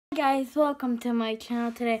Hi guys, welcome to my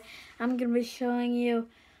channel. Today I'm going to be showing you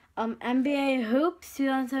NBA Hoops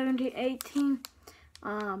 2017-18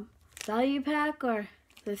 value pack, or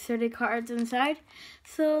the 30 cards inside.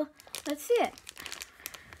 So let's see it.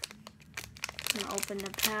 I'm going to open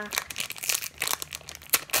the pack.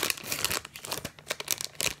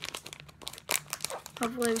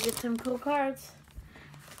 Hopefully we get some cool cards.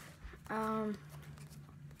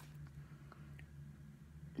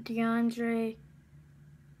 DeAndre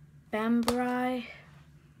Bembry,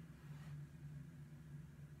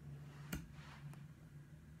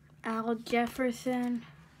 Al Jefferson,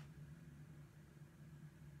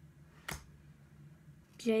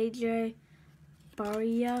 JJ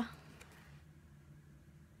Barea,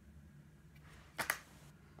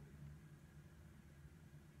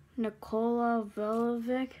 Nikola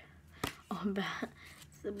Vucevic. Oh,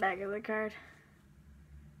 it's the back of the card.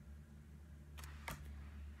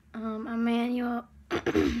 Emmanuel,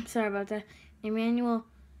 sorry about that. Emmanuel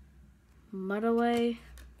Mudiay,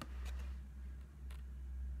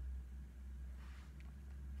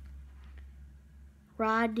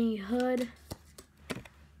 Rodney Hood,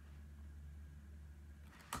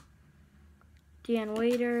 Dan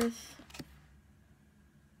Waiters,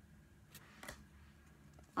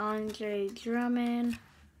 Andre Drummond,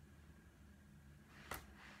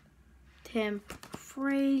 Tim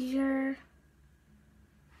Frazier,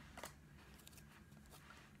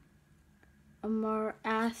 Amar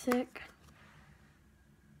Asik,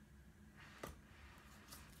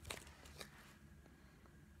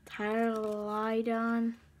 Tyler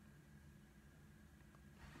Lydon,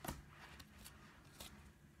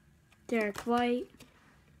 Derek White,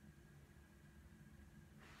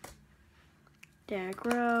 Derrick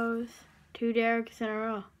Rose, 2 Derricks in a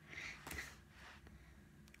row,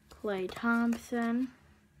 Klay Thompson,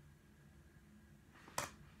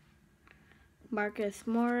 Marcus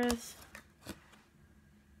Morris,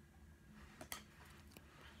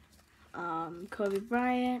 Kobe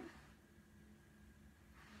Bryant,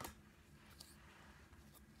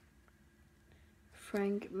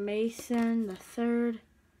 Frank Mason III,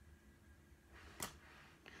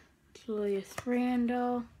 Julius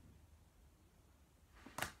Randle,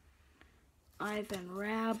 Ivan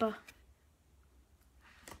Rabb.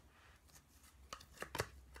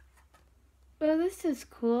 Oh, this is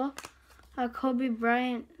cool. Kobe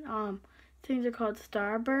Bryant, things are called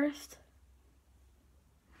Starburst.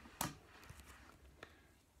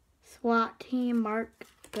 SWAT team, Marc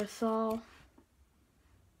Gasol,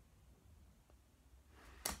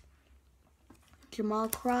 Jamal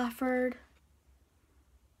Crawford,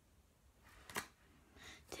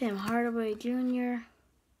 Tim Hardaway Jr.,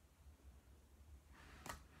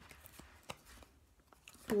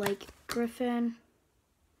 Blake Griffin,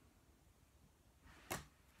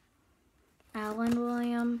 Allen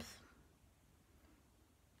Williams,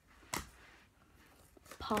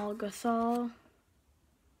 Paul Gasol,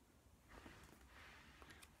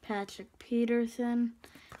 Patrick Peterson.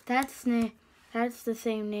 That's the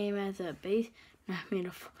same name as a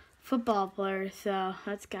football player, so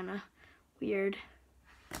that's kind of weird.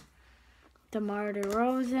 DeMar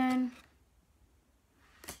DeRozan,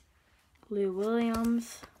 Lou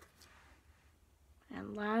Williams,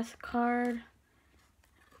 and last card,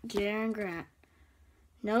 Jaren Grant.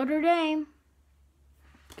 Notre Dame,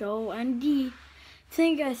 go ND.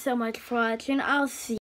 Thank you guys so much for watching. I'll see you.